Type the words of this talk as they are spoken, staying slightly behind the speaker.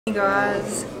Hey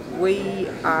guys, we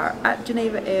are at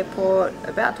Geneva airport,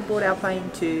 about to board our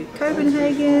plane to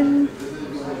Copenhagen.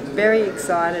 Very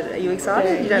excited. Are you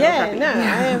excited? You don't look happy. No,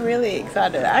 I am really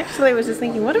excited. I actually was just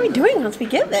thinking, what are we doing once we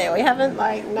get there? We haven't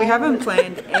we haven't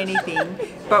planned anything,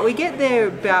 but we get there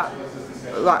about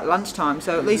like lunchtime,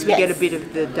 so at least we get a bit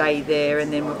of the day there,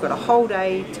 and then we've got a whole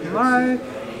day tomorrow,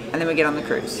 and then we get on the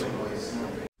cruise.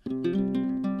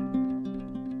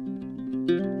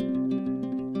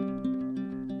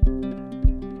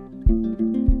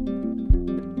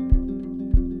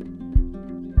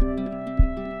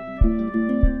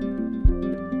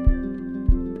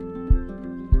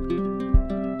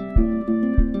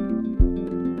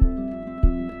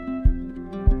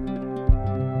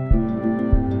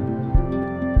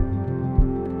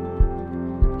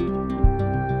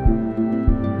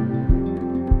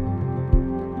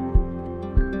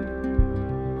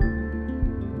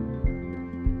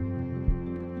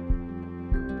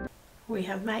 We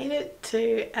have made it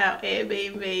to our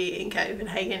Airbnb in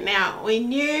Copenhagen. Now, we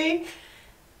knew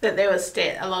that there was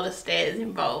a lot of stairs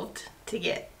involved to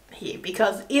get here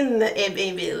because in the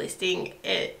Airbnb listing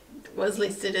it was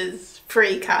listed as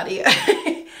free cardio.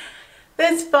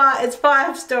 It's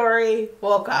 5-story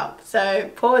walk up, so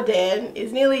poor Dan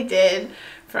is nearly dead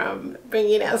from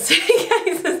bringing our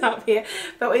suitcases up here,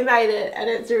 but we made it, and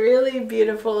it's a really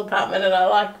beautiful apartment,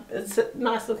 and it's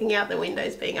nice looking out the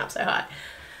windows being up so high.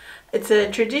 It's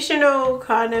a traditional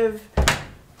kind of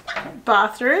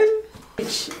bathroom,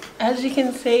 which, as you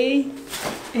can see,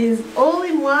 is all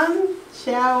in one.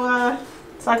 Shower,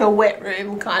 it's like a wet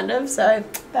room kind of, so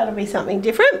that'll be something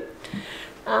different.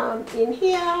 In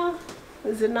here,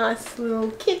 there's a nice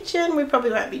little kitchen. We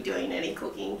probably won't be doing any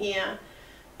cooking here,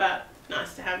 but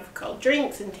nice to have cold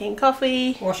drinks and tea and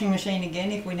coffee. Washing machine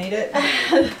again if we need it.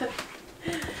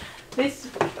 This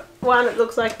one, it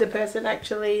looks like the person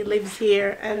actually lives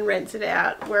here and rents it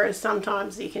out, whereas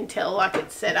sometimes you can tell like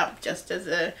it's set up just as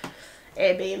a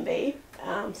Airbnb.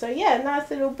 So yeah, nice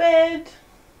little bed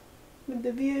with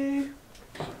the view.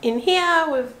 In here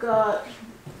we've got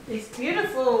this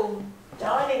beautiful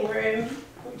dining room,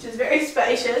 which is very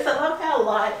spacious. I love how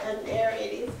light and airy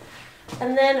it is.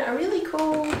 And then a really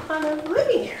cool kind of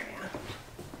living area.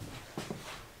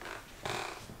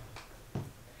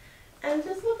 And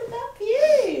just look at that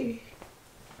view.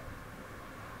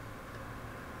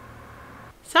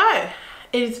 So,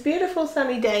 it's a beautiful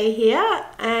sunny day here,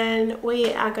 and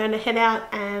we are going to head out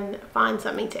and find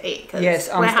something to eat. Yes,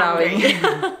 I'm starving.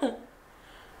 Hungry.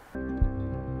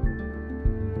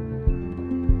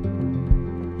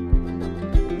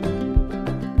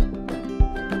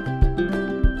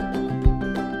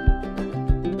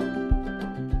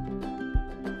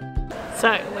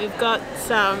 So we've got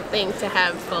something to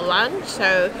have for lunch,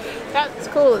 so that's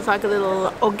cool. It's like a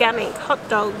little organic hot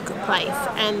dog place,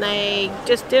 and they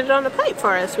just did it on a plate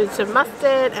for us with some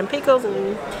mustard and pickles,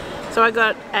 and so I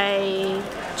got a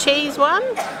cheese one,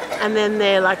 and then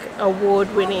they're like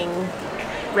award-winning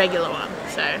regular one,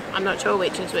 so I'm not sure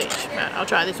which is which, but I'll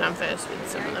try this one first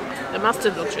with some of them. The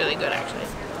mustard looks really good actually.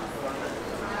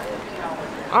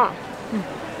 Oh,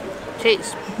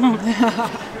 cheese.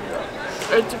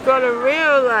 It's got a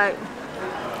real like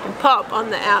pop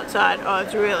on the outside. Oh,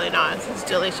 it's really nice. It's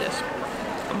delicious.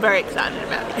 I'm very excited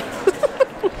about it.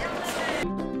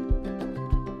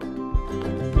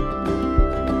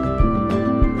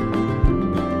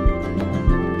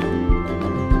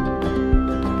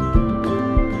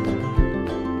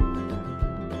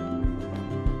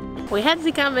 We had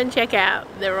to come and check out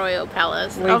the Royal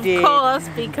Palace. Of course,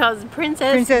 because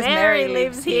Princess Mary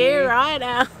lives here,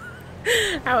 right?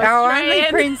 Our only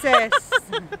princess.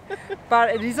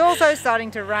 But it is also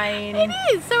starting to rain. It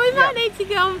is, so we might need to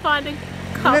go and find a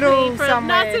coffee for a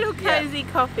nice little cozy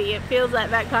coffee. It feels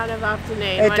like that kind of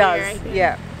afternoon. It does,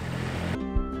 yeah.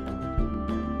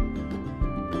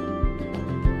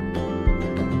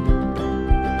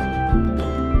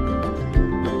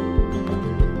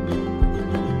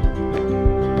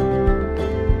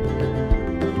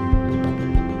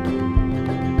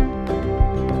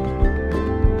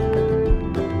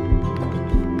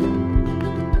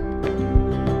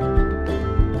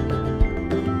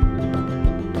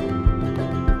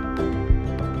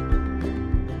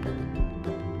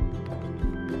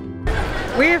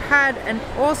 We've had an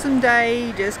awesome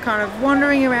day just kind of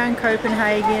wandering around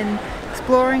Copenhagen,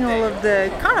 exploring all of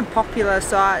the kind of popular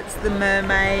sites, the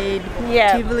Mermaid,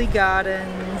 Tivoli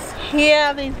Gardens.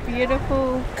 Here, these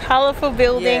beautiful, colourful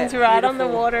buildings right on the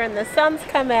water, and the sun's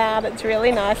come out. It's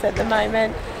really nice at the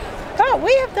moment. But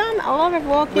we have done a lot of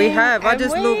walking. We have. I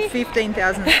just looked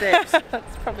 15,000 steps.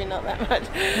 It's probably not that much.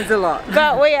 It's a lot.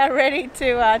 But we are ready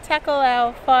to tackle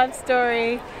our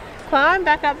 5-story climb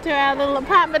back up to our little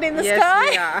apartment in the sky.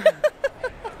 Yes, we are.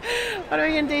 What are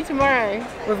we going to do tomorrow?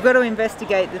 We've got to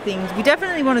investigate the things. We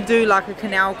definitely want to do like a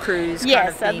canal cruise kind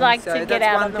of thing. I'd like so to get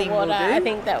out on the water. I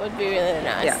think that would be really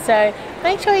nice. Yeah. So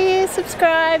make sure you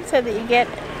subscribe so that you get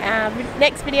our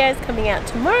next videos coming out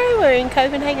tomorrow. We're in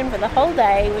Copenhagen for the whole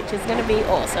day, which is going to be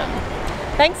awesome.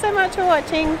 Thanks so much for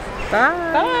watching.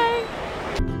 Bye. Bye.